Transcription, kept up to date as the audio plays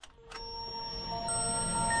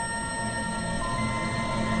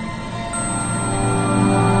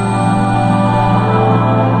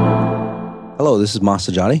Hello, this is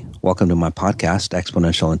Masajati. Welcome to my podcast,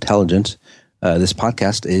 Exponential Intelligence. This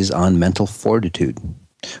podcast is on mental fortitude.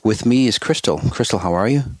 With me is Crystal. Crystal, how are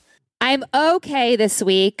you? I'm okay this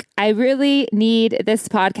week. I really need this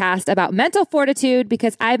podcast about mental fortitude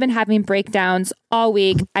because I've been having breakdowns all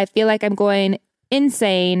week. I feel like I'm going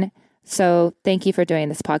insane. So thank you for doing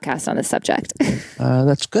this podcast on this subject.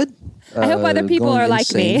 That's good. I hope other people are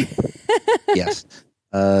insane. Like me. Yes.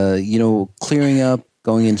 Clearing up,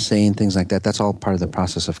 going insane, things like that. That's all part of the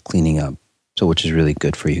process of cleaning up. So which is really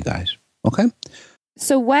good for you guys. Okay.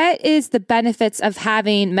 So what is the benefits of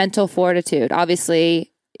having mental fortitude?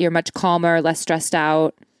 Obviously, you're much calmer, less stressed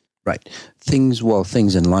out. Right. Things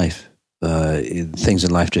in life. Things in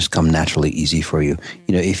life just come naturally easy for you.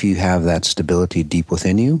 You know, if you have that stability deep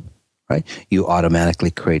within you, right, you automatically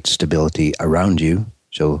create stability around you.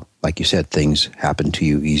 So, like you said, things happen to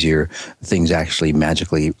you easier. Things actually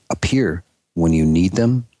magically appear when you need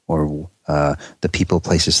them, or the people,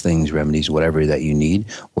 places, things, remedies, whatever that you need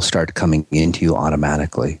will start coming into you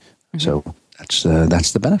automatically. Mm-hmm. So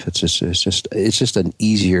that's the benefits. It's just an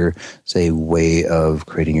easier, say, way of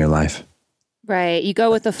creating your life. Right. You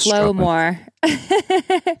go with the flow more.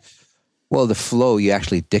 Well, the flow, you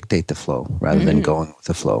actually dictate the flow rather than going with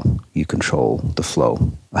the flow. You control the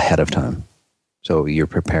flow ahead of time. So you're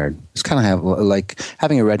prepared. It's kind of like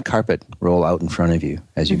having a red carpet roll out in front of you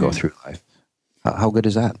as you go through life. How good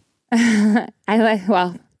is that?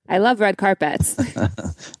 I love red carpets.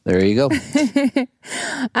 There you go.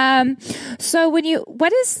 So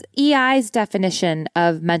what is EI's definition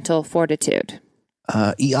of mental fortitude?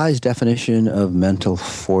 EI's definition of mental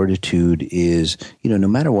fortitude is, no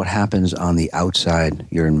matter what happens on the outside,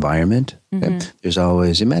 your environment, there's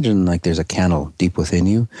always, imagine like there's a candle deep within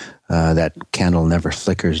you. That candle never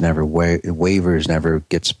flickers, never wavers, never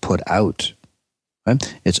gets put out.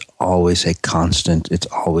 Right? It's always a constant. It's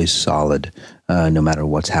always solid, no matter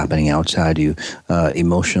what's happening outside you,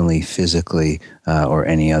 emotionally, physically, or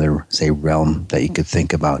any other, say, realm that you could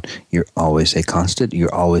think about. You're always a constant.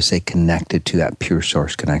 You're always a connected to that pure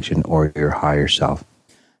source connection or your higher self.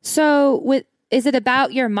 So is it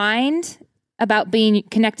about your mind, about being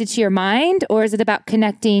connected to your mind, or is it about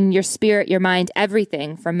connecting your spirit, your mind,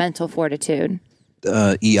 everything from mental fortitude?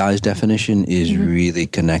 EI's definition is really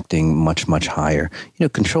connecting much, much higher.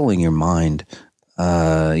 Controlling your mind,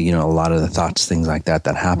 a lot of the thoughts, things like that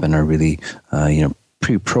happen are really,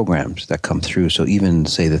 pre-programs that come through. So even,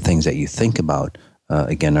 say, the things that you think about,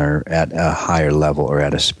 again, are at a higher level or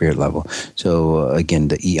at a spirit level. So again,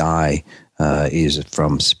 the EI is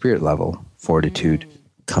from spirit level, fortitude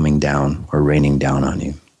coming down or raining down on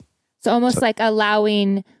you. So almost like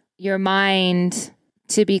allowing your mind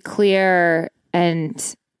to be clear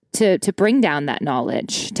and to bring down that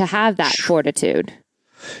knowledge, to have that fortitude.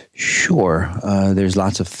 Sure. There's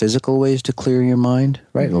lots of physical ways to clear your mind,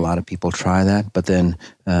 right? A lot of people try that, but then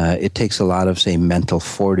it takes a lot of, say, mental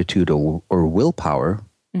fortitude or willpower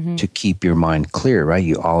to keep your mind clear, right?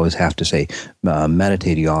 You always have to, say,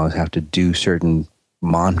 meditate. You always have to do certain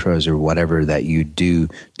mantras or whatever that you do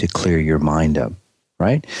to clear your mind up,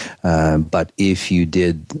 right? But if you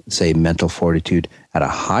did, say, mental fortitude at a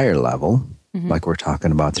higher level, like we're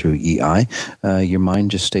talking about through EI, your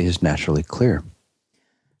mind just stays naturally clear.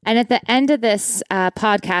 And at the end of this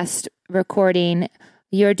podcast recording,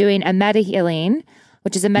 you're doing a meta healing,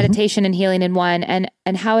 which is a meditation and healing in one.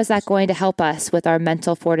 And how is that going to help us with our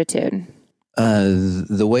mental fortitude?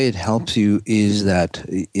 The way it helps you is that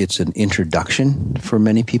it's an introduction for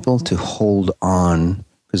many people to hold on,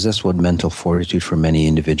 because that's what mental fortitude for many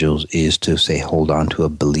individuals is, to, say, hold on to a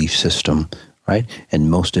belief system. Right? And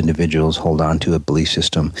most individuals hold on to a belief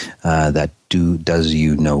system that does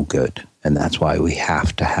you no good. And that's why we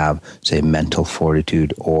have to have, say, mental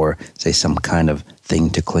fortitude or, say, some kind of thing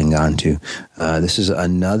to cling on to. This is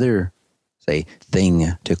another, say,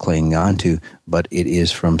 thing to cling on to, but it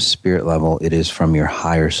is from spirit level. It is from your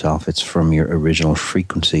higher self. It's from your original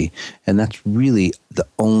frequency. And that's really the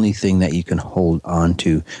only thing that you can hold on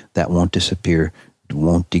to that won't disappear,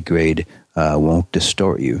 won't degrade, won't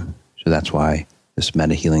distort you. So that's why this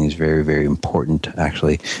meta healing is very, very important,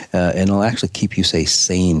 actually. And it'll actually keep you, say,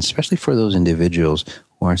 sane, especially for those individuals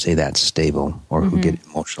who aren't, say, that stable or who get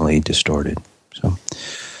emotionally distorted. So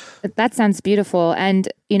that sounds beautiful. And,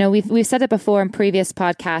 we've said it before in previous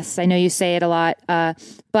podcasts. I know you say it a lot,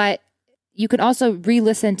 but you can also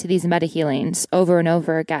re-listen to these meta healings over and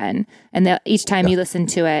over again. And each time you listen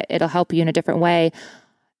to it, it'll help you in a different way.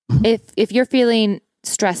 If you're feeling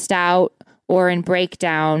stressed out or in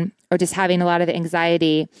breakdown, or just having a lot of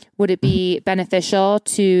anxiety, would it be beneficial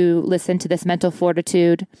to listen to this mental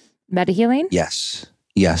fortitude meta healing? Yes.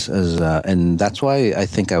 Yes, and that's why I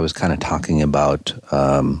think I was kind of talking about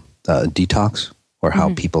detox or how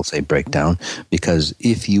Mm-hmm. people say break down. Because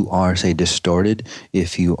if you are, say, distorted,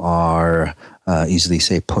 if you are easily,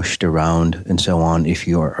 say, pushed around and so on, if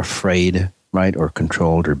you are afraid, right, or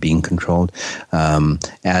controlled or being controlled,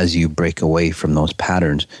 as you break away from those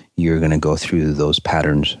patterns, you're going to go through those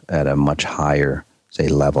patterns at a much higher, say,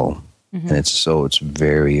 level. And Mm-hmm. it's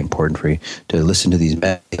very important for you to listen to these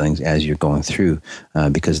feelings as you're going through,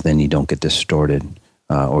 because then you don't get distorted,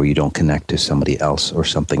 or you don't connect to somebody else or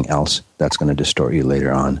something else that's going to distort you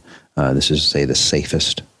later on. This is, say, the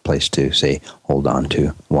safest place to, say, hold on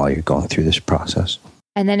to while you're going through this process.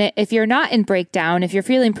 And then if you're not in breakdown, if you're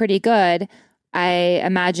feeling pretty good, I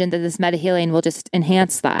imagine that this meta healing will just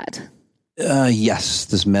enhance that. Yes,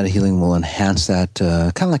 this meta healing will enhance that,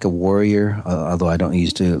 kind of like a warrior. Although I don't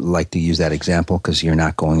like to use that example because you're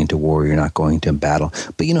not going into war, you're not going into battle.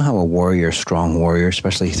 But you know how a warrior, strong warrior,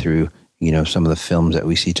 especially through some of the films that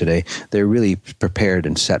we see today, they're really prepared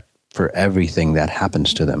and set for everything that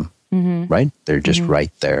happens to them. Mm-hmm. Right? They're just Mm-hmm.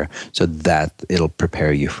 right there, so that it'll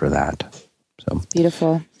prepare you for that. So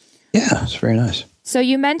Beautiful. yeah, it's very nice. So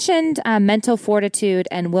you mentioned mental fortitude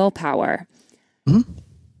and willpower. Mm-hmm.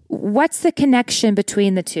 What's the connection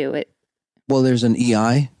between the two? Well, there's an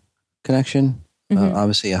EI connection,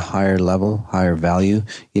 obviously a higher level, higher value.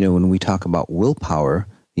 When we talk about willpower,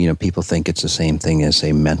 people think it's the same thing as,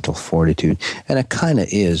 say, mental fortitude. And it kind of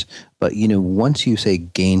is. But, once you, say,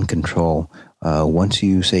 gain control, once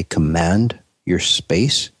you, say, command your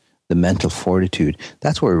space, the mental fortitude,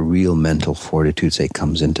 that's where real mental fortitude, say,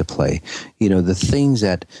 comes into play. The things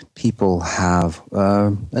that people have,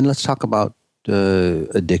 and let's talk about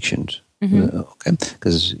addictions. Okay,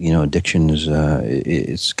 because addiction is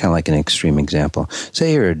it's kind of like an extreme example.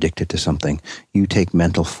 Say you're addicted to something, you take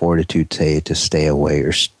mental fortitude, say, to stay away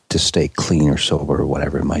or to stay clean or sober or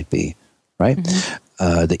whatever it might be, right?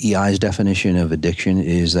 The EI's definition of addiction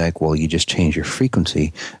is like, well, you just change your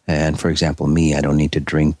frequency. And for example, me, I don't need to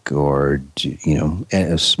drink or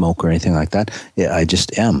smoke or anything like that. I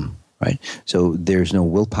just am, right? So there's no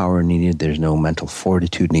willpower needed. There's no mental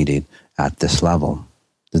fortitude needed at this level.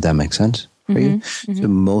 Does that make sense for you? So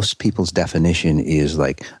most people's definition is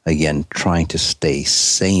like, again, trying to stay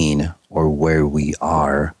sane or where we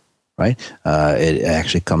are, right? It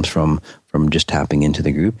actually comes from just tapping into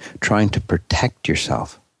the group, trying to protect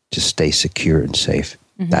yourself to stay secure and safe.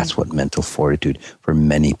 That's what mental fortitude for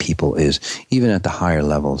many people is, even at the higher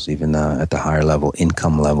levels, even at the higher level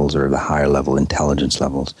income levels or the higher level intelligence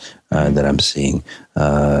levels that I'm seeing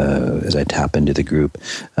as I tap into the group.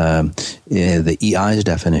 The EI's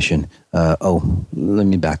definition, let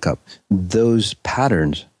me back up. Those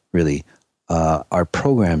patterns really are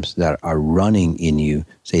programs that are running in you,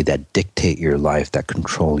 say, that dictate your life, that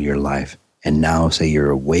control your life. And now, say,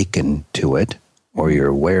 you're awakened to it, or you're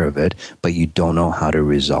aware of it, but you don't know how to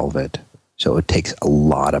resolve it. So it takes a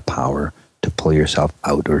lot of power to pull yourself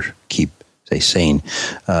out or keep, say, sane.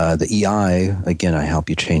 The EI, again, I help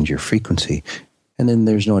you change your frequency. And then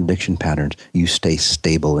there's no addiction patterns. You stay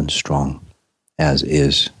stable and strong as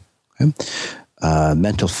is. Okay?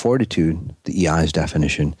 Mental fortitude, the EI's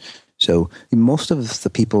definition. So most of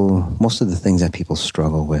the things that people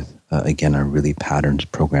struggle with, again, are really patterns,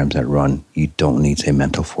 programs that run. You don't need, say,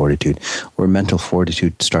 mental fortitude. Where mental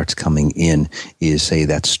fortitude starts coming in is, say,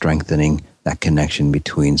 that strengthening, that connection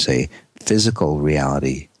between, say, physical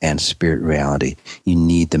reality and spirit reality. You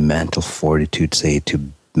need the mental fortitude, say, to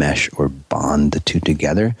mesh or bond the two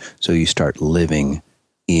together. So you start living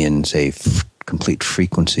in, say, complete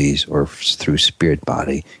frequencies or through spirit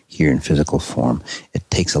body here in physical form. It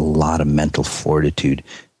takes a lot of mental fortitude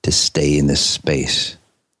to stay in this space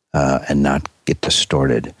and not get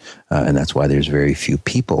distorted. And that's why there's very few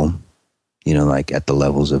people, like at the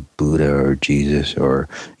levels of Buddha or Jesus or,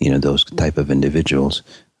 those type of individuals,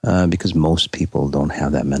 because most people don't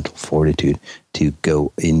have that mental fortitude to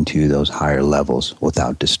go into those higher levels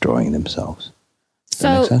without destroying themselves. Does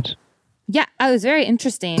that make sense? Yeah, it was very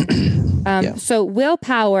interesting. So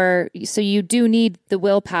willpower, so you do need the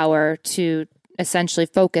willpower to essentially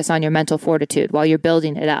focus on your mental fortitude while you're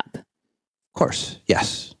building it up. Of course,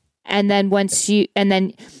 yes. And then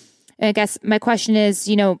I guess my question is,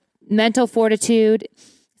 mental fortitude,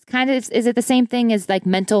 is it the same thing as like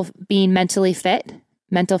being mentally fit,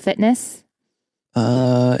 mental fitness?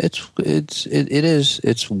 It is.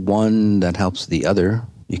 It's one that helps the other.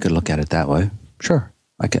 You could look at it that way. Sure.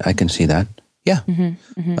 I can see that. Yeah.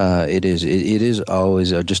 It is. It is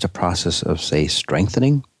always just a process of, say,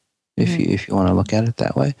 strengthening, if you want to look at it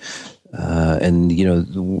that way. And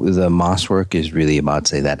the Moss work is really about,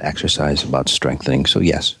 say, that exercise about strengthening. So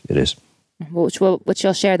yes, it is. which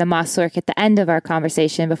you'll share the moss work at the end of our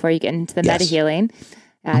conversation before you get into the meta healing.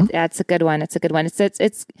 That's a good one. It's a good one. It's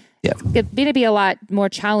going to be a lot more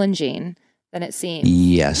challenging than it seems.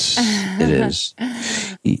 Yes, it is.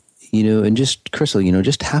 And just Crystal,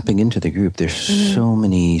 just tapping into the group, there's so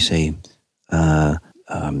many, say,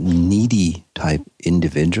 needy type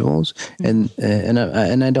individuals, and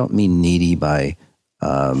I don't mean needy by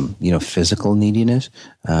physical neediness,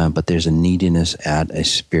 but there's a neediness at a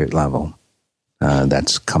spirit level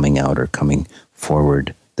that's coming out or coming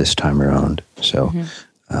forward this time around. So,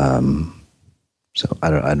 so I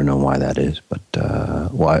don't know why that is, but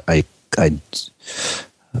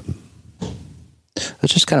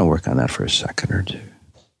let's just kind of work on that for a second or two.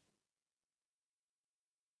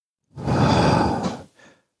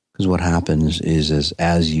 Because what happens is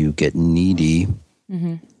as you get needy,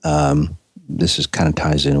 this is kind of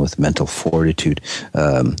ties in with mental fortitude.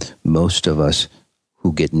 Most of us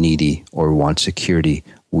who get needy or want security,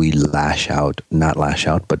 we not lash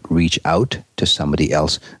out, but reach out to somebody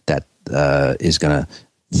else that is gonna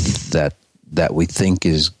that we think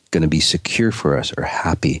is going to be secure for us or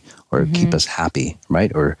happy or keep us happy,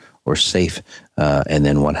 right? Or safe. And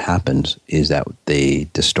then what happens is that they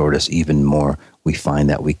distort us even more. We find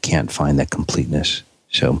that we can't find that completeness.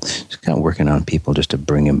 So just kind of working on people just to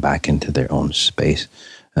bring them back into their own space.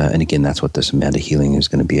 And again, that's what this meta healing is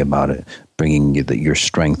going to be about, it bringing your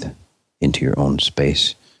strength into your own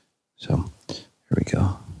space. So here we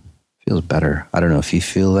go. Feels better. I don't know if you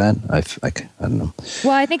feel that. I don't know.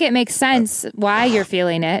 Well, I think it makes sense why you're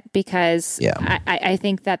feeling it, because I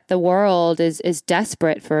think that the world is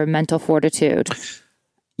desperate for mental fortitude.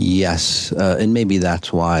 Yes, and maybe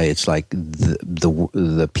that's why it's like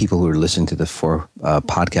the people who are listening to the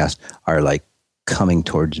podcast are like coming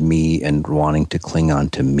towards me and wanting to cling on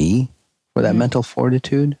to me for that mental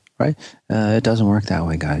fortitude, right? It doesn't work that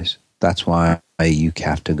way, guys. That's why you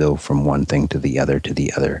have to go from one thing to the other.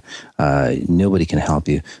 Nobody can help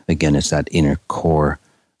you. Again, it's that inner core,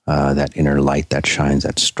 that inner light that shines,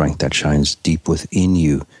 that strength that shines deep within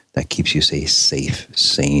you that keeps you, say, safe,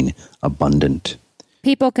 sane, abundant.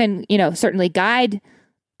 People can, certainly guide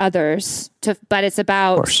others but it's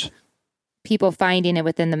about people finding it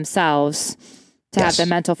within themselves to have the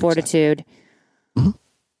mental fortitude. Exactly.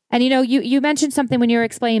 And, you mentioned something when you were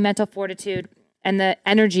explaining mental fortitude and the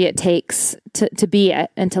energy it takes to be it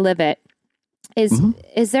and to live it.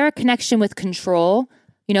 Is there a connection with control?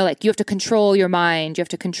 Like you have to control your mind, you have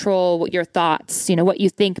to control what your thoughts, what you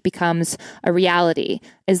think becomes a reality.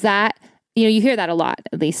 Is that, you hear that a lot,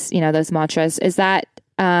 at least, those mantras. Is that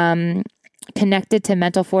connected to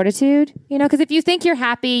mental fortitude? Because if you think you're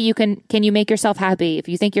happy, can you make yourself happy? If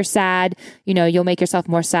you think you're sad, you'll make yourself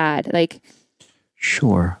more sad. Like,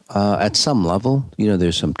 sure. At some level,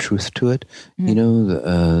 there's some truth to it.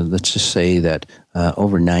 Let's just say that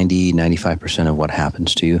over 95% of what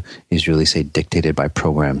happens to you is really, say, dictated by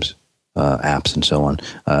programs, apps, and so on.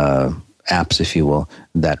 Apps, if you will,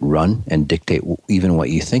 that run and dictate even what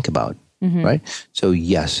you think about, right? So,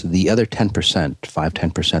 yes, the other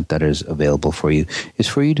 10% that is available for you is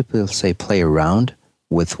for you to, say, play around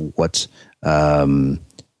with what's...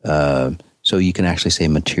 so you can actually, say,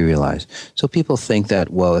 materialize. So people think that,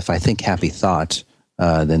 well, if I think happy thoughts,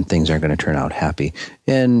 then things are going to turn out happy.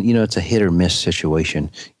 And, it's a hit or miss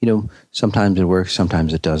situation. Sometimes it works,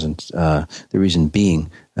 sometimes it doesn't. The reason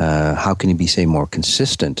being, how can you be, say, more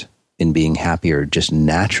consistent in being happier just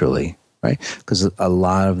naturally, right? Because a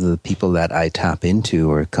lot of the people that I tap into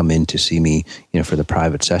or come in to see me, for the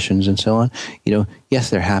private sessions and so on, yes,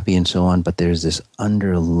 they're happy and so on, but there's this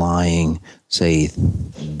underlying, say,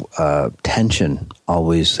 tension,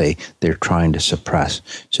 always, say, they're trying to suppress.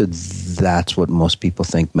 So that's what most people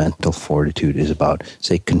think mental fortitude is about,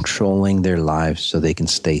 say, controlling their lives so they can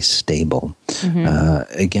stay stable.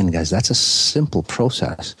 Again, guys, that's a simple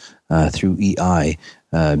process through EI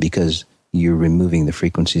because you're removing the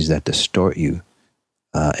frequencies that distort you.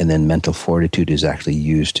 And then mental fortitude is actually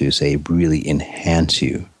used to, say, really enhance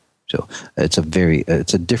you. So it's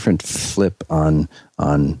a different flip on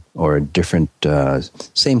or a different,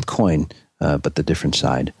 same coin, but the different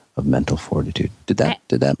side of mental fortitude. Did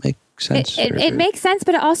that make sense? It makes sense,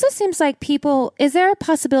 but it also seems like is there a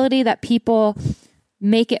possibility that people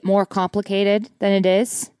make it more complicated than it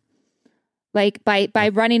is? Like by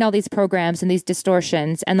running all these programs and these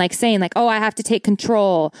distortions and like saying like, oh, I have to take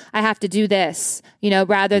control. I have to do this,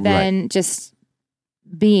 rather than just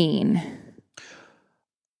being.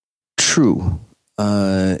 True.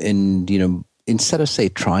 And, instead of, say,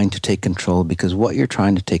 trying to take control, because what you're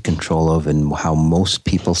trying to take control of and how most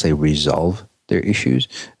people, say, resolve their issues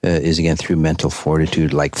is, again, through mental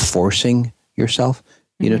fortitude, like forcing yourself.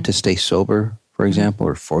 to stay sober, for example,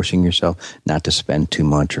 or forcing yourself not to spend too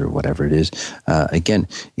much or whatever it is. Again,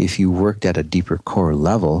 if you worked at a deeper core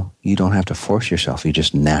level, you don't have to force yourself. You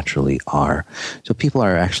just naturally are. So people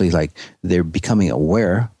are actually they're becoming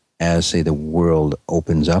aware as, say, the world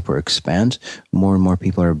opens up or expands. More and more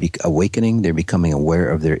people are awakening. They're becoming aware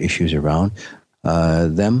of their issues around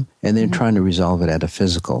them, and they're trying to resolve it at a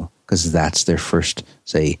physical, because that's their first,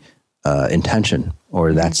 say, intention,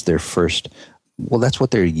 or that's their first, that's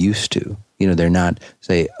what they're used to. They're not,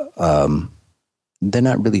 say, they're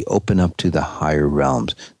not really open up to the higher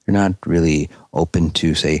realms. They're not really open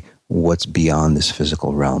to, say, what's beyond this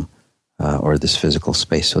physical realm or this physical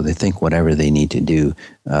space. So they think whatever they need to do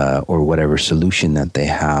or whatever solution that they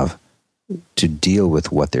have to deal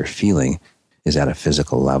with what they're feeling is at a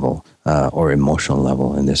physical level or emotional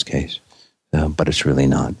level in this case. But it's really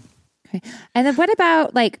not. Okay. And then what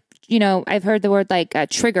about I've heard the word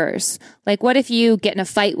triggers. What if you get in a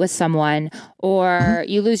fight with someone, or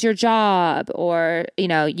you lose your job, or,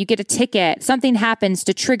 you get a ticket, something happens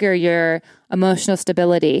to trigger your emotional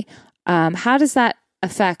stability. How does that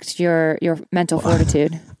affect your mental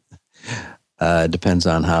fortitude? Depends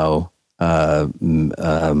on how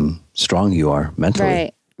strong you are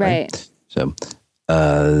mentally. Right. So,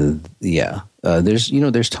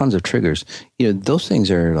 there's tons of triggers. Those things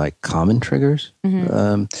are common triggers,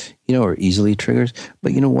 or easily triggers.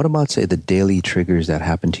 But, what about, say, the daily triggers that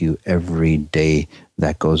happen to you every day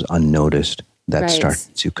that goes unnoticed, that start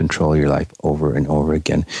to control your life over and over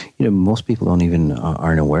again? Most people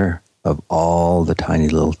aren't aware of all the tiny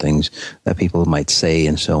little things that people might say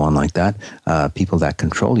and so on like that. People that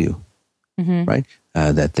control you, right?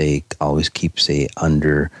 That they always keep you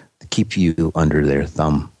under their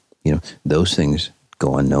thumb. Those things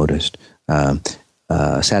go unnoticed.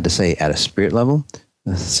 Sad to say, at a spirit level,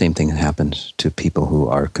 the same thing happens to people who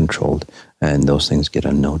are controlled, and those things get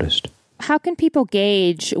unnoticed. How can people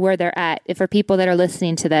gauge where they're at? If for people that are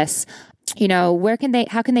listening to this, how can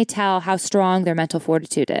they tell how strong their mental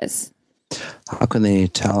fortitude is? How can they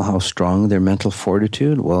tell how strong their mental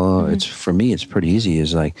fortitude? Well, for me, it's pretty easy.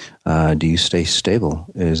 It's do you stay stable?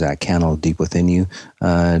 Is that candle deep within you?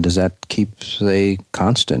 Does that keep, say,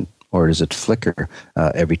 constant? Or does it flicker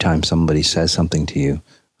every time somebody says something to you?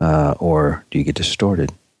 Or do you get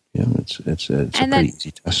distorted? It's a pretty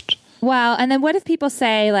easy test. Well, and then what if people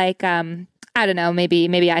say, I don't know,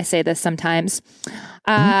 maybe I say this sometimes,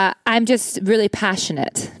 I'm just really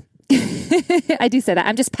passionate. I do say that.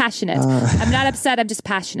 I'm just passionate. I'm not upset. I'm just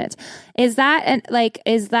passionate. Is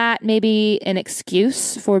that maybe an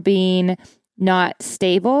excuse for being not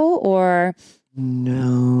stable, or?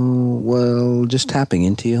 No. Well, just tapping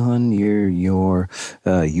into you, hon. You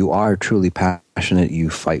are truly passionate. You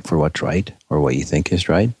fight for what's right or what you think is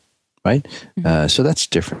right. Right. So that's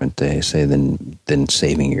different, they say, than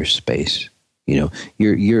saving your space.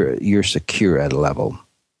 You're secure at a level.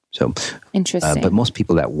 So interesting. But most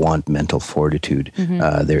people that want mental fortitude,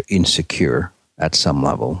 they're insecure at some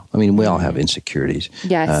level. I mean, we all have insecurities.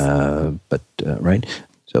 Yes. Right.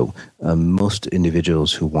 So most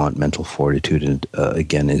individuals who want mental fortitude,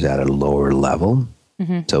 again, is at a lower level.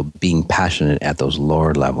 So being passionate at those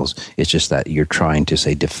lower levels, it's just that you're trying to,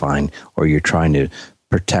 say, define, or you're trying to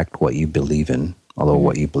protect what you believe in, although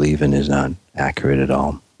what you believe in is not accurate at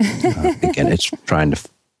all. Again, it's trying to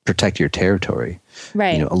protect your territory.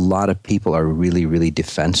 Right. A lot of people are really, really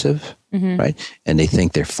defensive, right? And they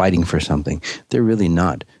think they're fighting for something. They're really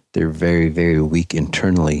not. They're very, very weak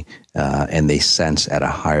internally, and they sense at a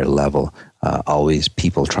higher level always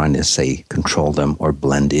people trying to, say, control them or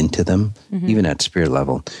blend into them. Even at spirit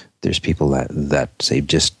level, there's people that say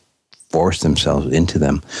just force themselves into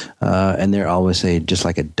them, and they're always, say, just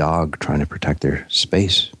like a dog trying to protect their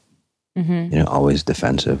space. Always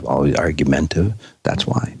defensive, always argumentative. That's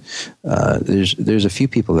why. There's a few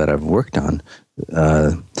people that I've worked on,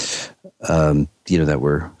 that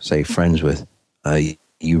we're, say, friends with.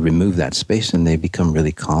 You remove that space and they become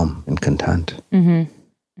really calm and content.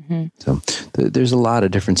 So there's a lot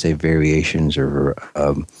of different, say, variations or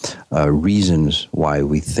reasons why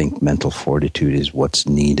we think mental fortitude is what's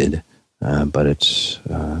needed, but it's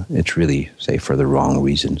really, say, for the wrong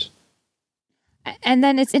reasons. And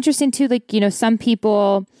then it's interesting too, some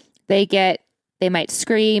people, they might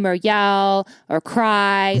scream or yell or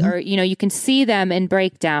cry, or, you can see them in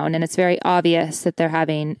breakdown, and it's very obvious that they're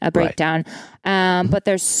having a breakdown. Right. But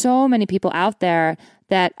there's so many people out there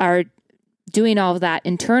that are doing all of that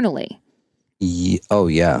internally. Oh,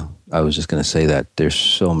 yeah. I was just going to say that there's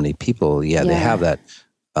so many people. Yeah. They have that,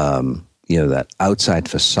 that outside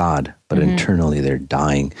facade, but internally they're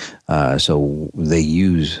dying. So they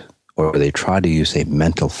use or they try to use a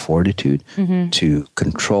mental fortitude to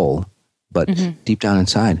control, but deep down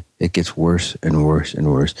inside, it gets worse and worse and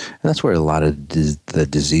worse. And that's where a lot of the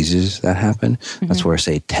diseases that happen, that's where,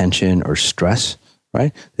 say, tension or stress,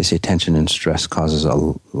 right? They say tension and stress causes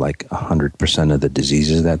like 100% of the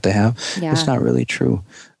diseases that they have. Yeah. It's not really true.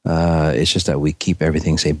 It's just that we keep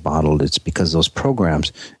everything, say, bottled. It's because those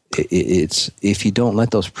programs, it's if you don't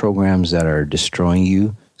let those programs that are destroying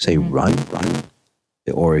you, say, run,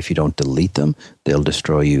 or if you don't delete them, they'll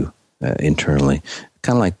destroy you internally.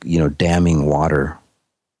 Kind of like, damming water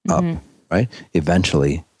up, right?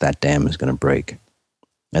 Eventually, that dam is going to break.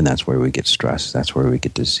 And that's where we get stressed. That's where we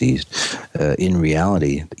get diseased. In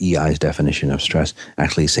reality, the EI's definition of stress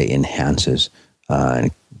actually, say, enhances and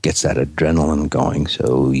gets that adrenaline going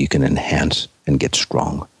so you can enhance and get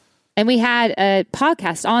strong. And we had a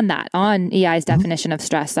podcast on that, on EI's definition of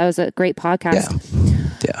stress. That was a great podcast.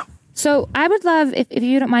 Yeah. So I would love, if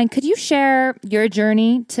you don't mind, could you share your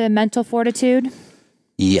journey to mental fortitude?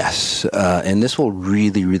 Yes. And this will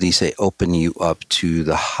really, really, say, open you up to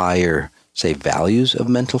the higher, say, values of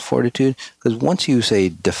mental fortitude. Because once you, say,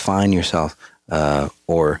 define yourself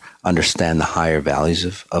or understand the higher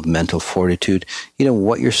values of mental fortitude,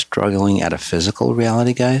 what you're struggling at a physical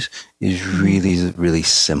reality, guys, is really, really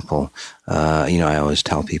simple. I always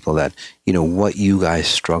tell people that, what you guys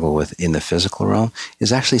struggle with in the physical realm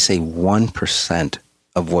is actually, say, 1%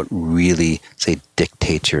 of what really, say,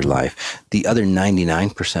 dictates your life. The other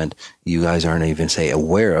 99% you guys aren't even, say,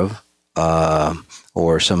 aware of,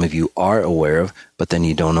 or some of you are aware of, but then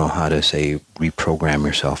you don't know how to, say, reprogram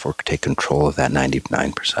yourself or take control of that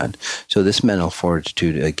 99%. So this mental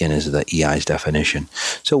fortitude, again, is the EI's definition.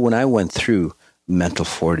 So when I went through mental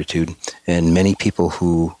fortitude, and many people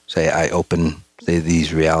who, say, I open, say,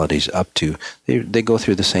 these realities up to, they go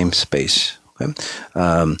through the same space.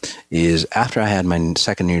 Is after I had my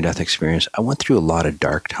second near-death experience, I went through a lot of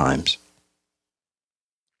dark times.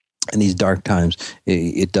 And these dark times,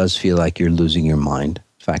 it does feel like you're losing your mind.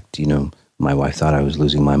 In fact, my wife thought I was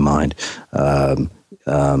losing my mind.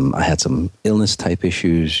 I had some illness type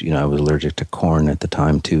issues. I was allergic to corn at the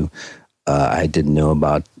time too. I didn't know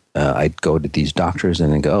about, I'd go to these doctors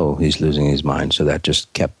and they'd go, oh, he's losing his mind. So that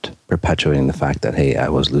just kept perpetuating the fact that, hey, I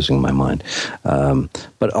was losing my mind.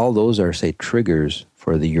 But all those are, say, triggers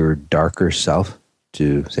for your darker self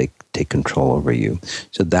to, say, take control over you.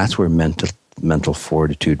 So that's where mental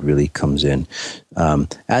fortitude really comes in.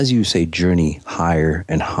 As you, say, journey higher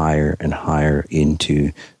and higher and higher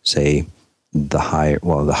into, say, the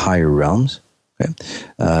higher realms, okay?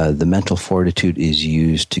 The mental fortitude is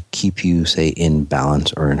used to keep you, say, in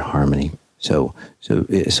balance or in harmony. So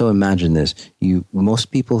imagine this: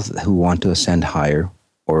 most people who want to ascend higher,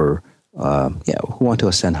 or who want to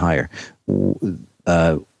ascend higher,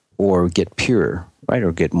 or get purer, right,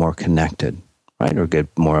 or get more connected, right, or get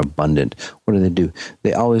more abundant. What do?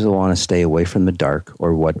 They always want to stay away from the dark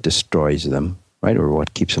or what destroys them, right, or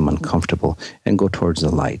what keeps them uncomfortable, and go towards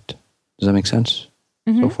the light. Does that make sense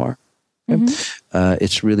so far?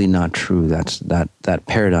 It's really not true. That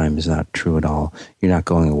paradigm is not true at all. You're not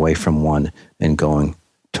going away from one and going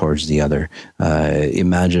towards the other.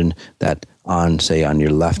 Imagine that on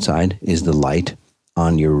your left side is the light,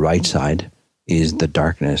 on your right side is the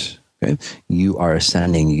darkness. Okay? You are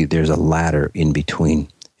ascending. There's a ladder in between,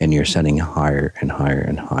 and you're ascending higher and higher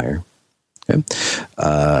and higher. Okay?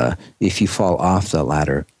 If you fall off the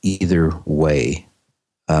ladder, either way,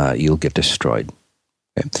 you'll get destroyed.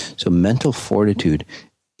 Okay? So mental fortitude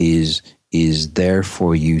is there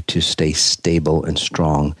for you to stay stable and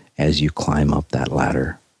strong as you climb up that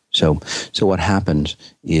ladder. So what happens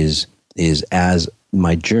is as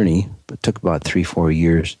my journey, it took about 3-4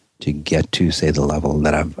 years to get to, say, the level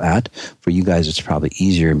that I'm at. For you guys, it's probably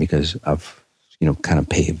easier because I've, kind of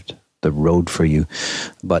paved the road for you.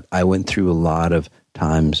 But I went through a lot of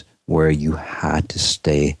times where you had to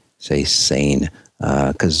stay, say, sane,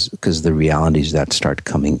 because the realities that start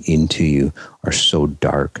coming into you are so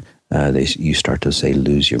dark. You start to, say,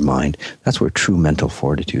 lose your mind. That's where true mental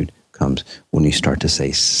fortitude comes, when you start to,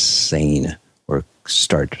 say, sane, or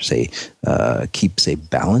start to, say, keep, say,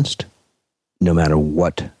 balanced, no matter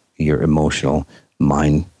what your emotional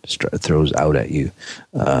mind throws out at you.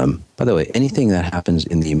 By the way, anything that happens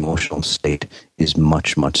in the emotional state is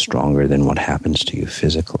much, much stronger than what happens to you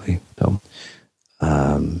physically. So,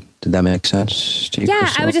 did that make sense to you? Yeah,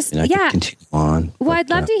 Crystal? I would just, I could continue on. Well,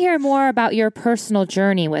 I'd love to hear more about your personal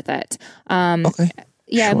journey with it. Okay.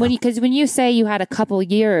 Yeah, sure. because when you say you had a couple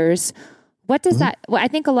years, what does that? Well, I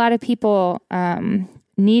think a lot of people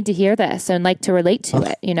need to hear this and like to relate to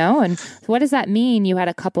it, And what does that mean? You had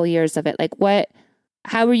a couple years of it. Like what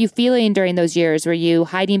how were you feeling during those years? Were you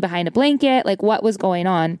hiding behind a blanket? Like, what was going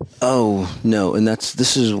on? Oh, no. And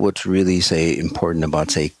this is what's really, say, important about,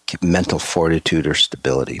 say, mental fortitude or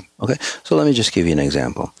stability. Okay. So let me just give you an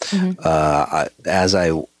example. As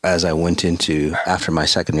I went into, after my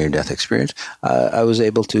second near-death experience, I was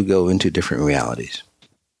able to go into different realities.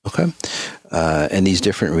 Okay. And these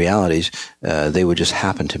different realities, they would just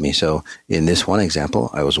happen to me. So in this one example,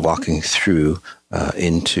 I was walking through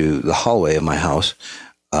into the hallway of my house,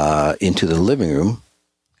 into the living room.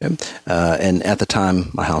 Okay? And at the time,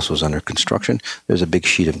 my house was under construction. There's a big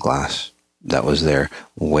sheet of glass that was there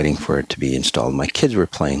waiting for it to be installed. My kids were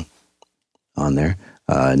playing on there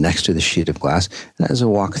next to the sheet of glass. And as I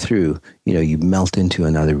walk through, you melt into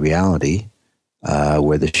another reality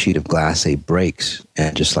where the sheet of glass, say, breaks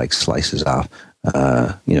and just like slices off,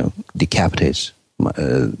 decapitates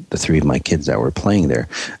the three of my kids that were playing there.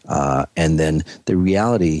 And then the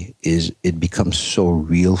reality is it becomes so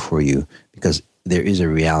real for you because there is a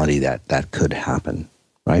reality that could happen,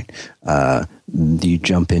 right? You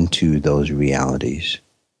jump into those realities.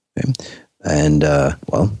 Okay? And,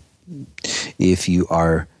 if you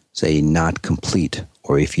are, say, not complete,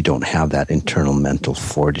 or if you don't have that internal mental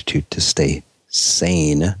fortitude to stay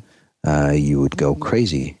sane, you would go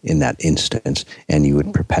crazy in that instance, and you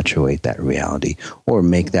would perpetuate that reality or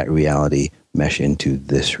make that reality mesh into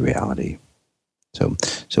this reality. So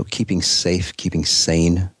keeping safe, keeping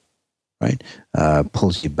sane, right,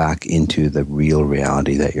 pulls you back into the real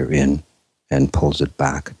reality that you're in and pulls it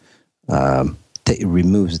back. It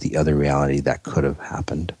removes the other reality that could have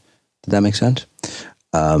happened. Did that make sense?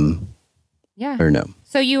 Yeah. Or no?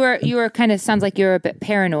 So you were kind of, sounds like you were a bit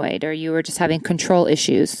paranoid, or you were just having control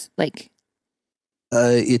issues, like.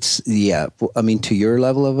 To your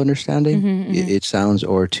level of understanding, it sounds,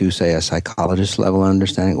 or to, say, a psychologist level of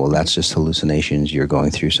understanding, well, that's just hallucinations. You're going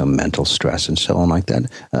through some mental stress and so on like that.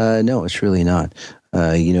 No, it's really not.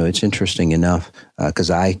 It's interesting enough because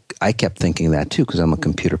I kept thinking that too because I'm a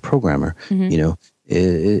computer programmer.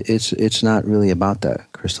 It's not really about that,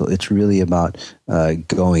 Crystal. It's really about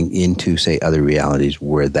going into, say, other realities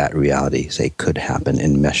where that reality, say, could happen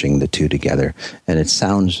and meshing the two together. And it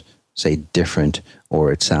sounds, say, different,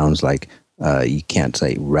 or it sounds like you can't,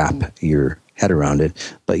 say, wrap your head around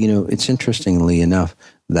it. But, it's interestingly enough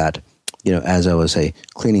that, as I was, say,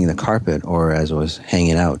 cleaning the carpet or as I was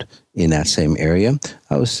hanging out in that same area,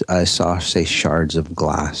 I saw, say, shards of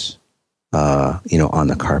glass, on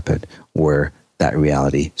the carpet where that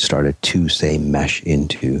reality started to, say, mesh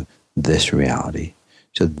into this reality.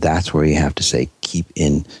 So that's where you have to, say, keep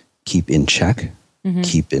in check,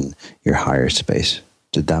 keep in your higher space.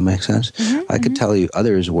 Did that make sense? I could tell you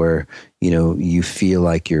others where, you feel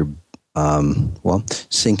like you're,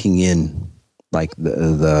 sinking in, like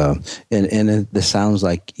and this sounds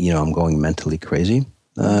like, I'm going mentally crazy.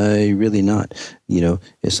 Really not.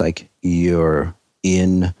 It's like you're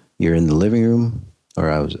in the living room, or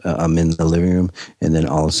I'm in the living room, and then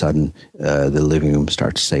all of a sudden the living room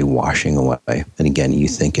starts, say, washing away. And again, you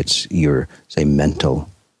think it's your, say, mental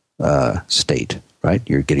state, right?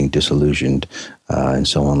 You're getting disillusioned and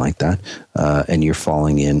so on like that. And you're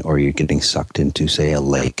falling in, or you're getting sucked into, say, a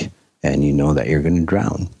lake, and you know that you're going to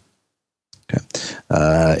drown. Okay.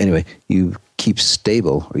 Anyway, you keep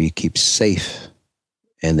stable, or you keep safe,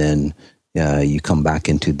 and then you come back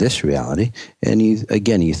into this reality, and you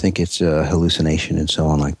think it's a hallucination and so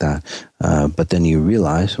on like that. But then you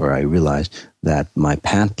realize, or I realized, that my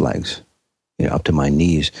pant legs, up to my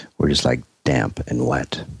knees, were just like damp and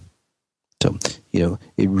wet. So,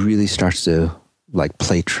 it really starts to like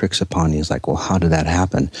play tricks upon you. It's like, well, how did that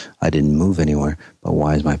happen? I didn't move anywhere, but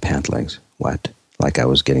why is my pant legs wet? Like I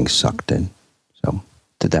was getting sucked in. So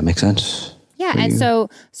did that make sense? Yeah. And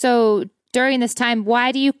so during this time,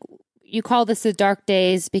 why do you call this the dark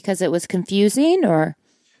days? Because it was confusing, or?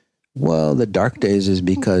 Well, the dark days is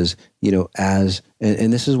because,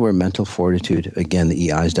 and this is where mental fortitude, again,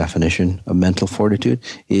 the EI's definition of mental fortitude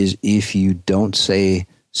is if you don't, say,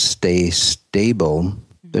 stay stable,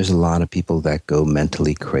 there's a lot of people that go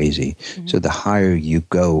mentally crazy. So the higher you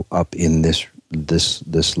go up in this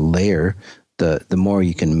layer, the more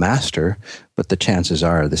you can master, but the chances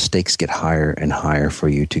are the stakes get higher and higher for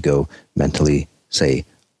you to go mentally, say,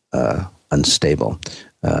 unstable.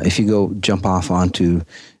 If you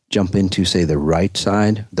jump into, say, the right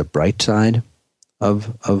side, the bright side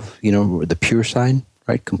of the pure side,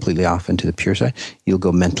 right, completely off into the pure side, you'll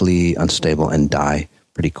go mentally unstable and die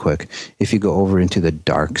pretty quick. If you go over into the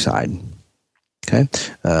dark side, okay,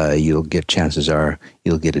 chances are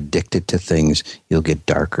you'll get addicted to things. You'll get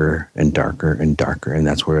darker and darker and darker, and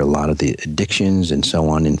that's where a lot of the addictions and so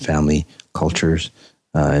on in family cultures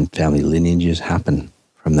and family lineages happen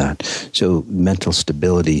from that. So mental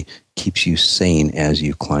stability keeps you sane as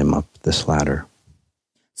you climb up this ladder.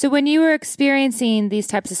 So when you were experiencing these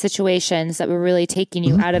types of situations that were really taking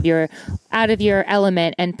you out of your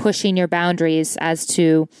element and pushing your boundaries as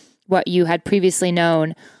to what you had previously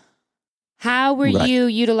known, how were you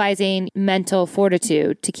utilizing mental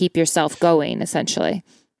fortitude to keep yourself going, essentially?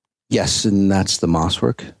 Yes, and that's the Moss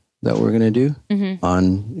work that we're going to do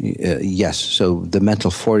yes. So the mental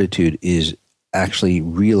fortitude is actually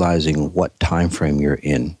realizing what time frame you're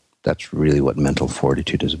in. That's really what mental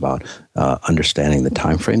fortitude is about, understanding the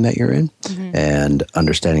time frame that you're in and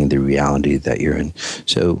understanding the reality that you're in.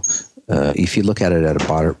 So if you look at it at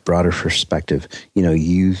a broader perspective,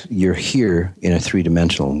 you're here in a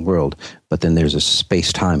three-dimensional world, but then there's a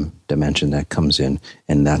space-time dimension that comes in,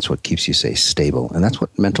 and that's what keeps you, say, stable. And that's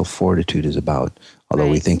what mental fortitude is about, although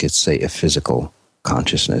we think it's, say, a physical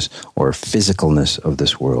consciousness or physicalness of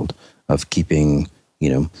this world, of keeping,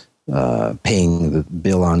 paying the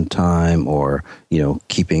bill on time, or,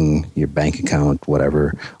 keeping your bank account,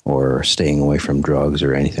 whatever, or staying away from drugs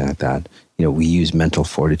or anything like that. We use mental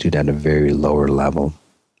fortitude at a very lower level,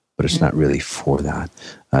 but it's not really for that.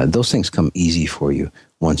 Those things come easy for you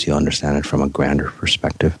once you understand it from a grander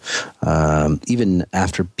perspective. Even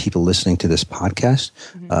after people listening to this podcast,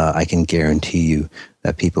 I can guarantee you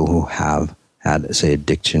that people who have had, say,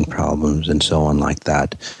 addiction problems and so on like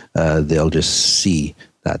that, they'll just see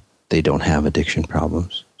that they don't have addiction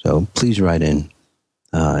problems. So please write in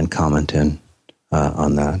and comment in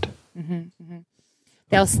on that.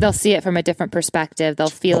 They'll see it from a different perspective. They'll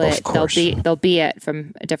feel it. They'll be it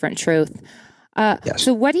from a different truth. Yes.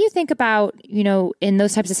 So what do you think about, in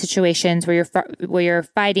those types of situations where you're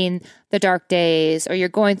fighting the dark days, or you're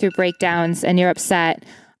going through breakdowns and you're upset?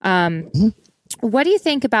 What do you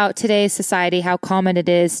think about today's society, how common it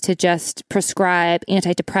is to just prescribe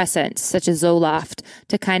antidepressants such as Zoloft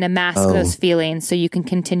to kind of mask those feelings so you can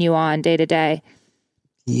continue on day to day?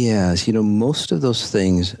 Yes, most of those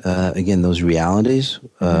things, again, those realities,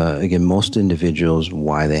 most individuals,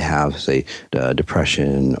 why they have, say,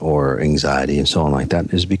 depression or anxiety and so on like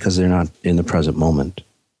that is because they're not in the present moment,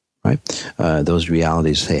 right? Those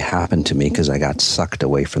realities, say, happened to me because I got sucked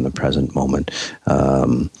away from the present moment.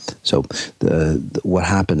 So what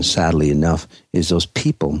happens, sadly enough, is those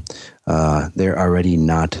people, they're already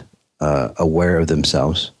not aware of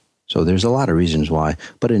themselves. So there's a lot of reasons why,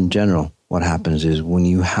 but in general, what happens is when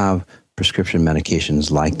you have prescription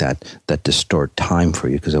medications like that distort time for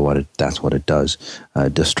you, because that's what it does,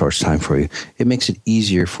 distorts time for you. It makes it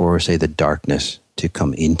easier for, say, the darkness to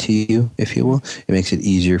come into you, if you will. It makes it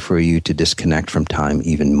easier for you to disconnect from time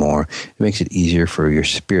even more. It makes it easier for your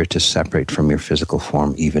spirit to separate from your physical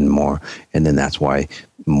form even more. And then that's why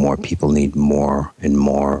more people need more and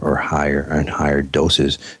more or higher and higher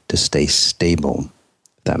doses to stay stable.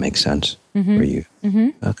 If that makes sense for you.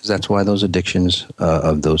 Because that's why those addictions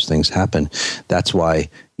of those things happen. That's why,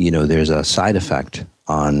 there's a side effect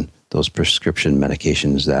on those prescription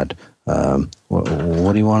medications that,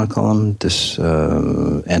 what do you want to call them? This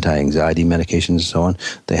anti-anxiety medications and so on.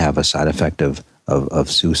 They have a side effect of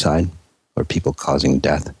suicide or people causing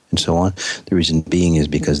death and so on. The reason being is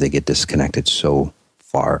because they get disconnected so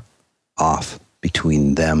far off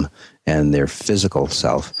between them and their physical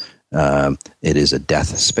self. It is a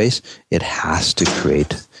death space. It has to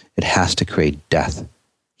create death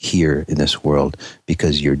here in this world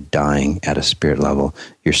because you're dying at a spirit level.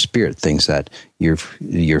 Your spirit thinks that you're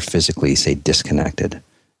physically, say, disconnected.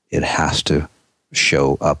 It has to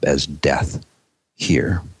show up as death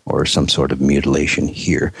here or some sort of mutilation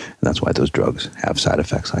here. And that's why those drugs have side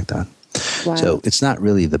effects like that. Wow. So it's not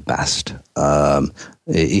really the best.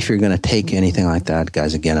 If you're going to take anything like that,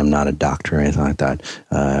 guys, again, I'm not a doctor or anything like that.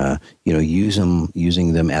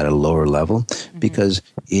 Using them at a lower level, because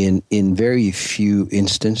in very few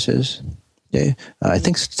instances, I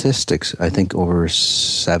think statistics, over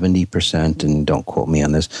 70%, and don't quote me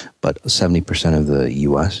on this, but 70% of the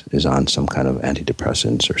U.S. is on some kind of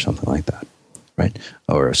antidepressants or something like that, right?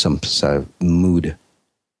 Or some sort of mood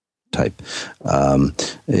type.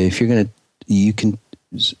 If you're going to, you can,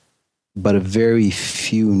 but a very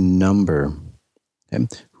few number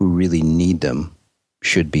who really need them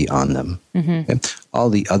should be on them. All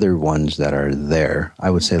the other ones that are there, I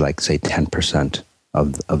would say 10%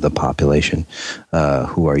 of the population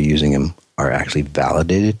who are using them are actually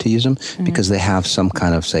validated to use them because they have some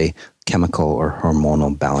kind of, say, chemical or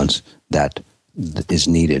hormonal balance that is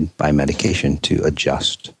needed by medication to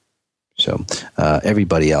adjust. So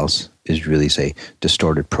everybody else is really, say,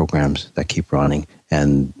 distorted programs that keep running,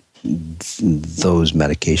 and those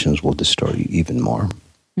medications will distort you even more.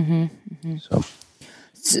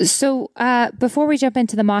 So before we jump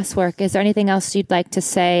into the moss work, is there anything else you'd like to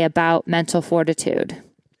say about mental fortitude?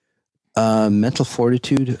 Mental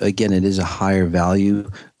fortitude, again, it is a higher value.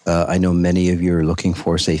 I know many of you are looking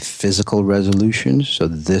for, say, physical resolutions. So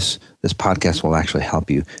this podcast will actually help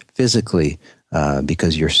you physically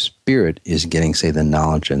because your spirit is getting, say, the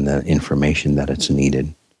knowledge and the information that it's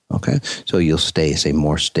needed. Okay, so you'll stay, say,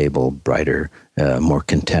 more stable, brighter, more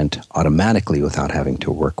content automatically without having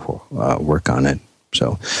to work on it.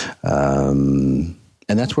 So, and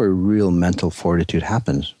that's where real mental fortitude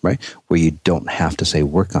happens, right? Where you don't have to say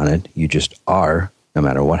work on it; you just are, no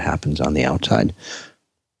matter what happens on the outside.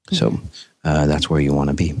 So that's where you want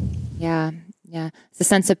to be. Yeah. It's a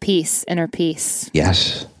sense of peace, inner peace.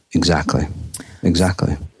 Yes, exactly.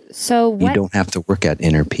 So you don't have to work at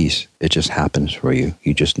inner peace. It just happens for you.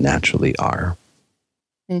 You just naturally are.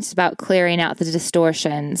 And it's about clearing out the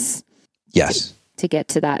distortions. Yes. To get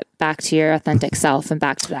to that, back to your authentic self and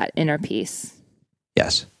back to that inner peace.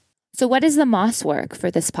 Yes. So what is the moss work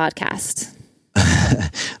for this podcast?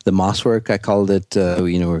 The moss work, I called it,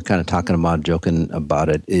 we're kind of talking about, joking about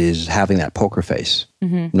it, is having that poker face,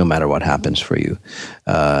 no matter what happens for you.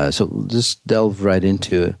 So just delve right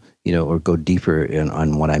into, or go deeper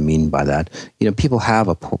on what I mean by that. People have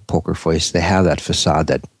a poker face. They have that facade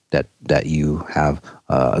that you have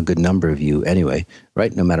a good number of you anyway,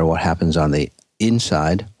 right? No matter what happens on the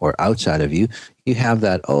inside or outside of you, you have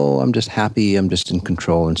that, I'm just happy, I'm just in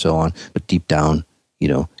control and so on. But deep down,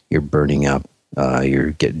 you're burning up.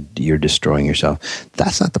 You're destroying yourself.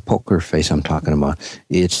 That's not the poker face I'm talking about.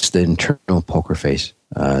 It's the internal poker face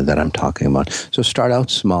that I'm talking about. So start out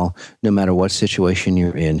small, no matter what situation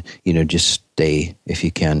you're in. Just stay, if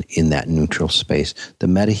you can, in that neutral space. The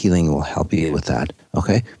meta healing will help you with that.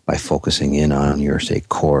 Okay, by focusing in on your, say,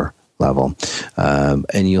 core level,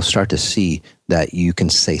 and you'll start to see that you can,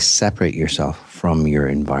 say, separate yourself from your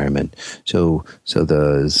environment. So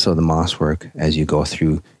the moss work as you go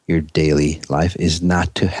through your daily life is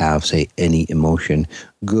not to have, say, any emotion,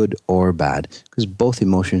 good or bad, because both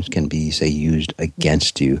emotions can be, say, used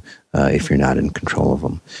against you if you're not in control of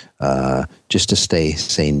them. Just to stay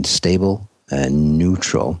stable and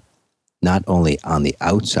neutral, not only on the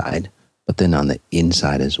outside, but then on the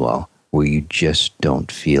inside as well, where you just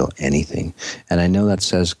don't feel anything. And I know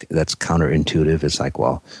that's counterintuitive. It's like,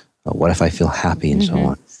 well, what if I feel happy and so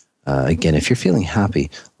on? Again, if you're feeling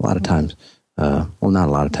happy, a lot of times, not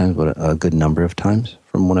a lot of times, but a good number of times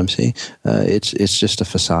from what I'm seeing, it's just a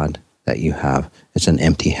facade that you have. It's an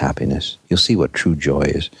empty happiness. You'll see what true joy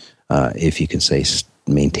is if you can, say,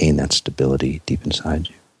 maintain that stability deep inside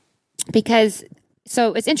you. Because,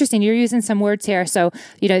 so it's interesting, you're using some words here. So,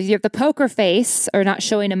 you have the poker face, or not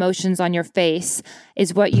showing emotions on your face,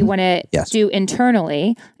 is what you want to do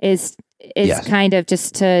internally, is kind of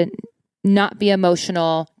just to not be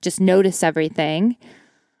emotional, just notice everything.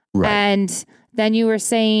 Right. And then you were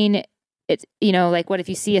saying, it's, like, what if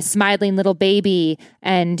you see a smiling little baby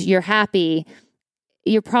and you're happy?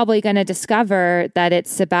 You're probably going to discover that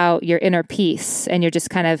it's about your inner peace, and you're just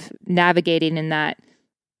kind of navigating in that.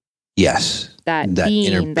 Yes. That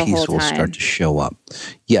inner peace will start to show up.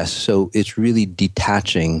 Yes. So it's really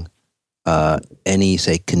detaching any,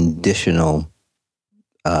 say, conditional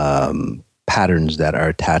patterns that are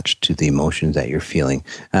attached to the emotions that you're feeling.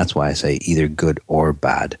 That's why I say either good or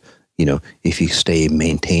bad. If you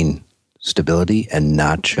maintain stability and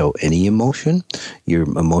not show any emotion, your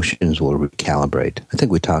emotions will recalibrate. I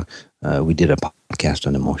think we did a podcast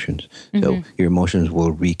on emotions. So your emotions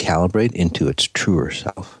will recalibrate into its truer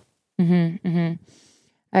self. All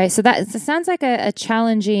right. So that sounds like a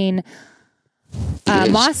challenging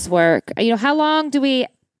moss work. How long do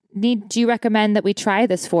you recommend that we try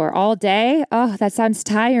this for? All day? Oh, that sounds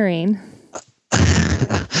tiring.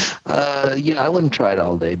 I wouldn't try it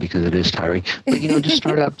all day because it is tiring. But, just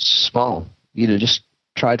start out small. Just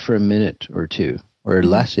try it for a minute or two or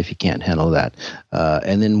less if you can't handle that.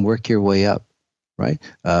 And then work your way up, right?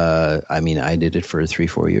 I did it for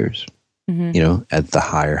 3-4 years, at the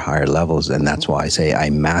higher levels. And that's why I say I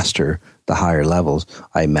master the higher levels.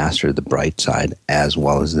 I master the bright side as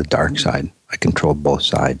well as the dark side. I control both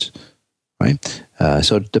sides. Right?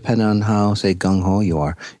 So depending on how, say, gung-ho you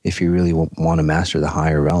are, if you really want to master the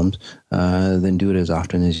higher realms, then do it as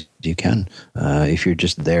often as you can. If you're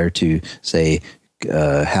just there to, say,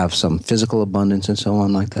 have some physical abundance and so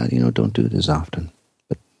on like that, don't do it as often.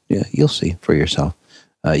 But yeah, you'll see for yourself.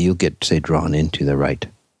 You'll get, say, drawn into the right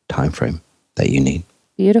time frame that you need.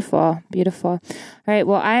 Beautiful. All right.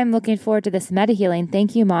 Well, I am looking forward to this meta healing.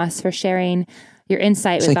 Thank you, Moss, for sharing your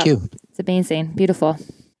insight. Thank you. It's amazing. Beautiful.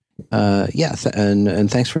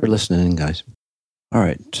 And thanks for listening, guys. All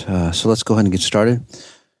right, so let's go ahead and get started.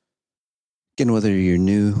 Again, whether you're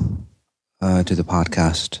new to the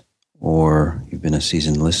podcast or you've been a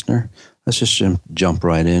seasoned listener, let's just jump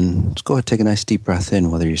right in. Let's go ahead and take a nice deep breath in,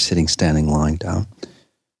 whether you're sitting, standing, lying down.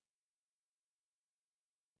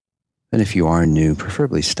 And if you are new,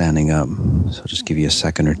 preferably standing up. So just give you a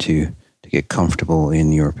second or two to get comfortable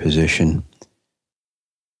in your position.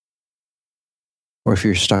 Or if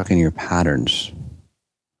you're stuck in your patterns,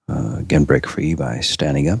 again, break free by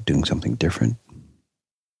standing up, doing something different.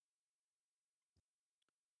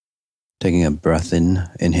 Taking a breath in,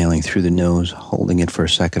 inhaling through the nose, holding it for a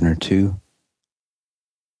second or two.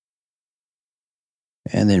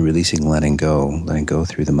 And then releasing, letting go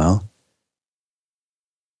through the mouth.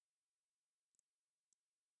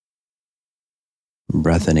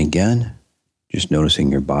 Breath in again, just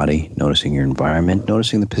noticing your body, noticing your environment,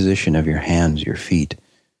 noticing the position of your hands, your feet,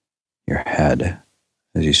 your head.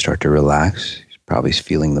 As you start to relax, you're probably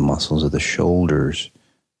feeling the muscles of the shoulders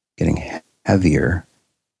getting heavier.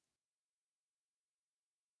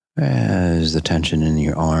 As the tension in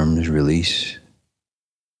your arms release,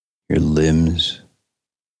 your limbs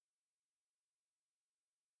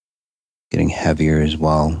getting heavier as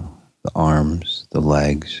well, the arms, the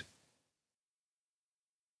legs.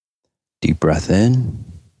 Deep breath in.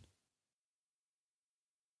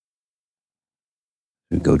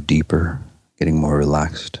 We go deeper, getting more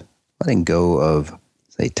relaxed, letting go of,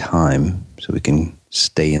 say, time so we can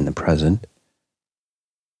stay in the present.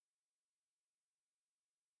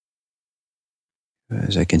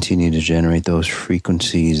 As I continue to generate those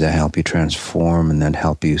frequencies that help you transform and that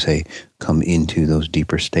help you, say, come into those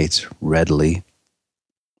deeper states readily.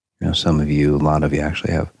 You know, some of you, a lot of you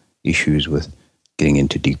actually have issues with getting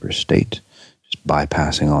into deeper states, just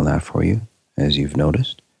bypassing all that for you, as you've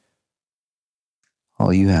noticed.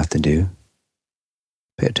 All you have to do,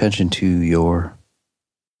 pay attention to your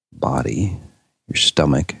body, your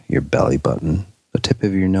stomach, your belly button, the tip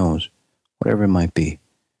of your nose, whatever it might be.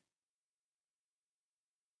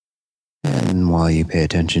 And while you pay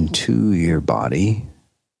attention to your body,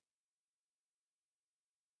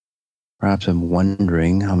 perhaps I'm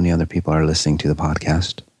wondering how many other people are listening to the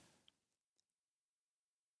podcast.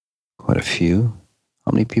 Quite a few.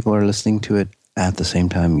 How many people are listening to it at the same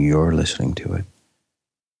time you're listening to it?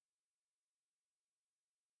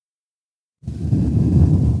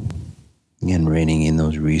 Again, reining in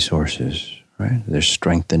those resources, right? There's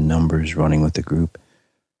strength in numbers running with the group.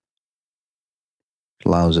 It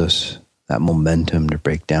allows us that momentum to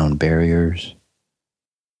break down barriers,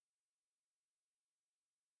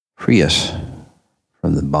 free us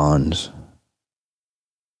from the bonds.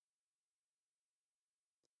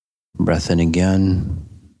 Breath in again.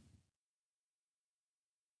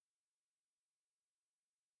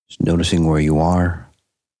 Just noticing where you are,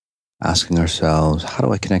 asking ourselves, how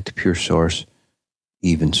do I connect to pure source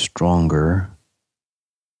even stronger?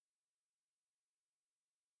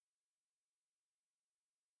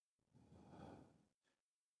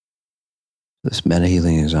 This meta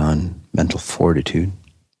healing is on mental fortitude.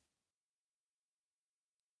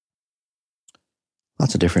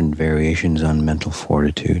 Lots of different variations on mental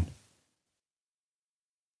fortitude.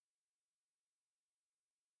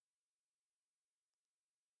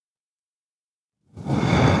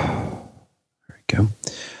 There we go.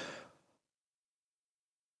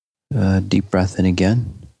 Deep breath in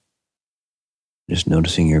again. Just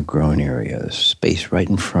noticing your groin area, the space right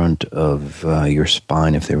in front of your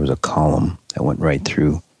spine if there was a column that went right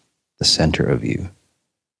through the center of you.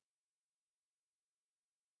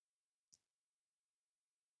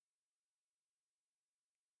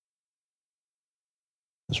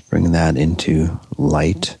 Let's bring that into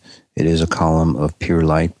light. It is a column of pure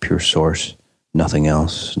light, pure source, nothing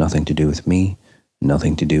else, nothing to do with me,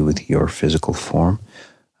 nothing to do with your physical form,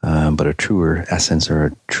 but a truer essence or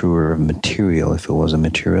a truer material, if it was a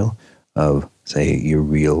material, of, say, your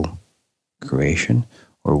real creation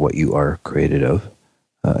or what you are created of.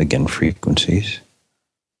 Again, frequencies,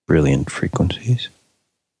 brilliant frequencies.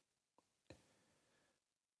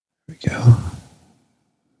 There we go.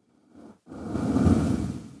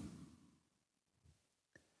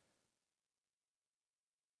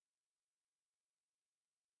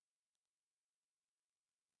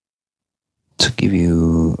 To give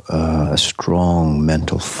you a strong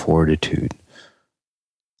mental fortitude,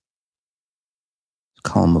 a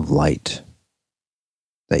column of light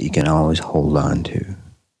that you can always hold on to,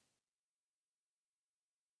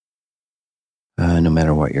 no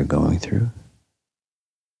matter what you're going through.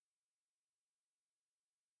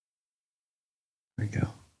 There we go.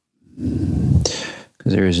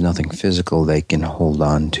 Because there is nothing physical they can hold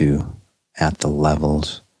on to at the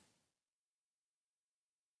levels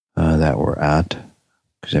that we're at,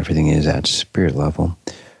 because everything is at spirit level.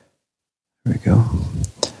 There we go.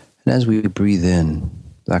 And as we breathe in,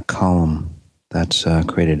 that column that's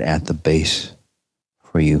created at the base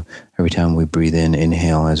for you, every time we breathe in,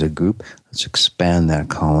 inhale as a group, let's expand that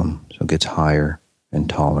column so it gets higher and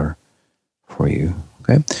taller for you.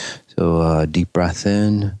 Okay? So deep breath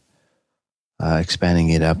in, expanding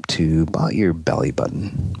it up to about your belly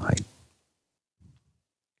button height.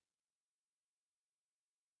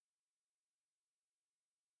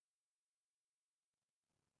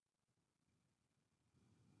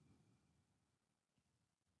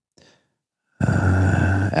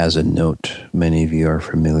 As a note, many of you are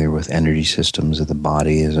familiar with energy systems of the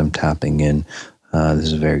body. As I'm tapping in, this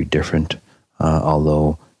is very different,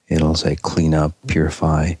 although it'll say clean up,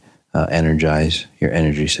 purify, energize your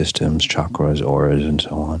energy systems, chakras, auras, and so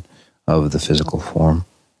on of the physical form.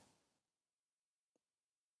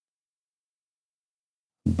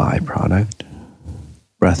 Byproduct.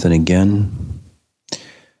 Breath in again.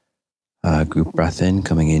 Group breath in,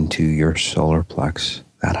 coming into your solar plex,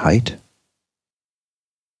 that height.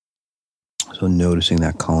 So noticing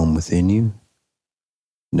that column within you,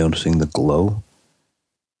 noticing the glow.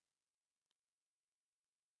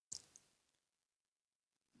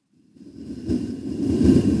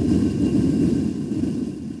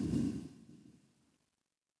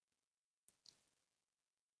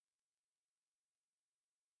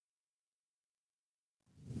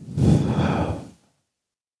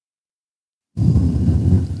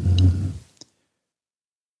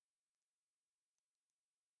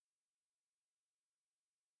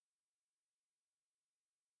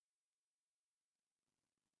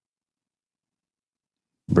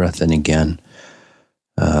 Breath in again,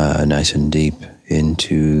 nice and deep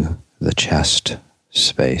into the chest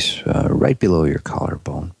space, right below your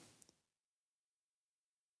collarbone.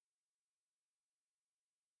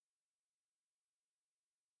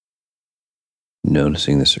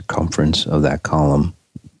 Noticing the circumference of that column,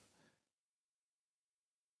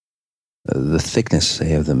 the thickness,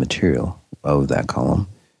 say, of the material of that column,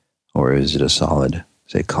 or is it a solid,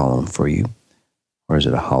 say, column for you? Or is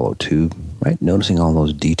it a hollow tube, right? Noticing all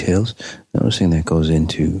those details, noticing that goes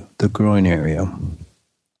into the groin area.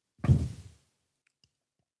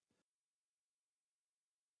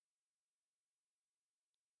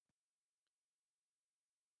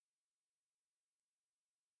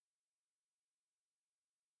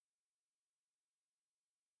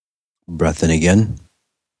 Breath in again,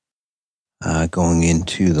 going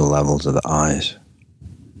into the levels of the eyes.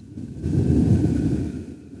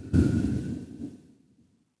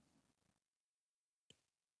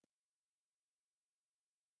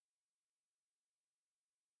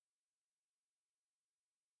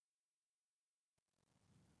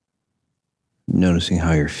 Noticing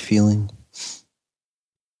how you're feeling.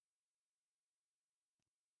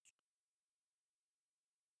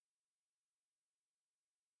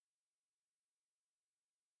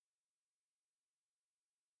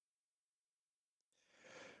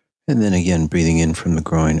 And then again, breathing in from the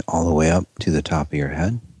groin all the way up to the top of your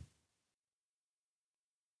head.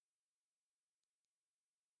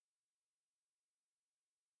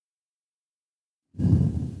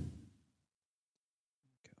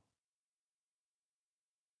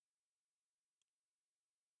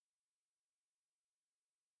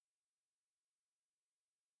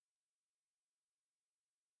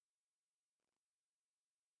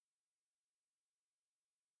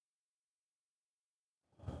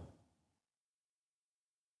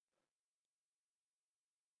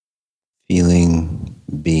 Feeling,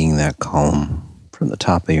 being that column from the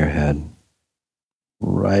top of your head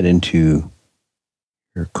right into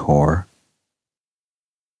your core.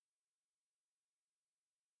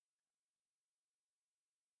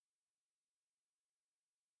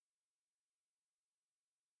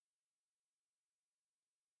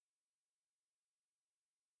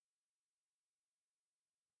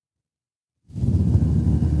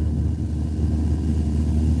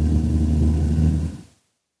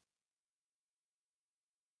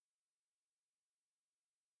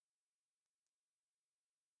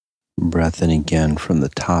 Breath in again from the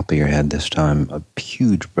top of your head this time, a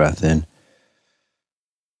huge breath in.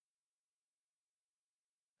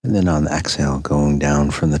 And then on the exhale, going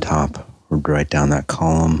down from the top, right down that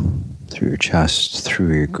column, through your chest,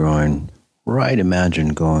 through your groin, right, imagine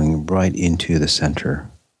going right into the center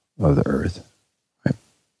of the earth, right?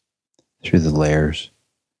 Through the layers,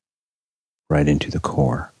 right into the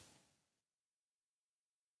core.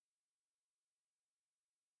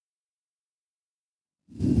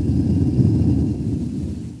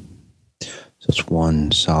 So it's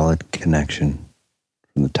one solid connection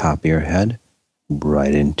from the top of your head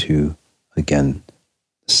right into, again,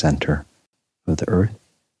 the center of the earth.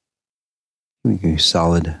 We can be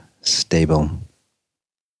solid, stable.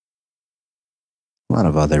 A lot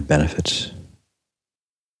of other benefits.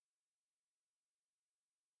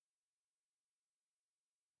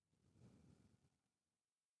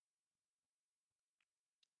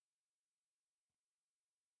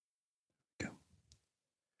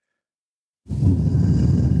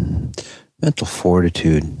 Mental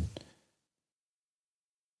fortitude.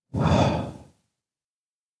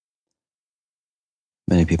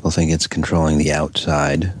 Many people think it's controlling the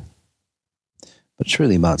outside, but it's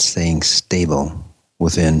really about staying stable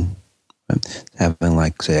within. Right? Having,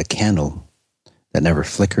 like, say, a candle that never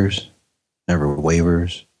flickers, never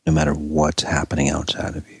wavers, no matter what's happening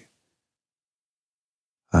outside of you.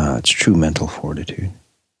 It's true mental fortitude.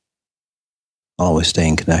 Always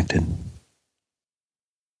staying connected.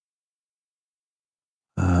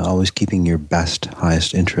 Always keeping your best,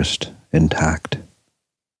 highest interest intact.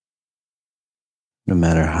 No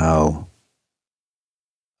matter how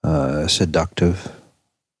seductive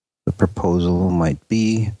the proposal might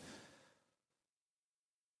be.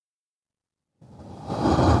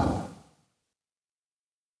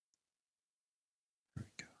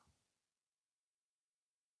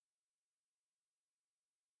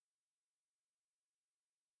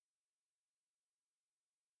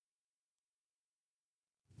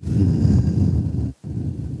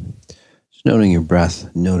 Just noting your breath,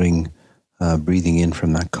 noting breathing in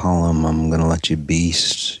from that column. I'm going to let you be.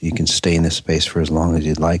 You can stay in this space for as long as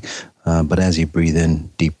you'd like. But as you breathe in,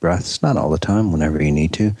 deep breaths, not all the time, whenever you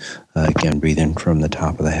need to. Again, breathe in from the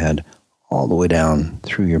top of the head all the way down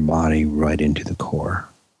through your body right into the core.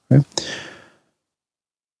 Okay?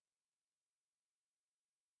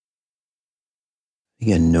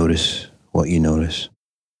 Again, notice what you notice.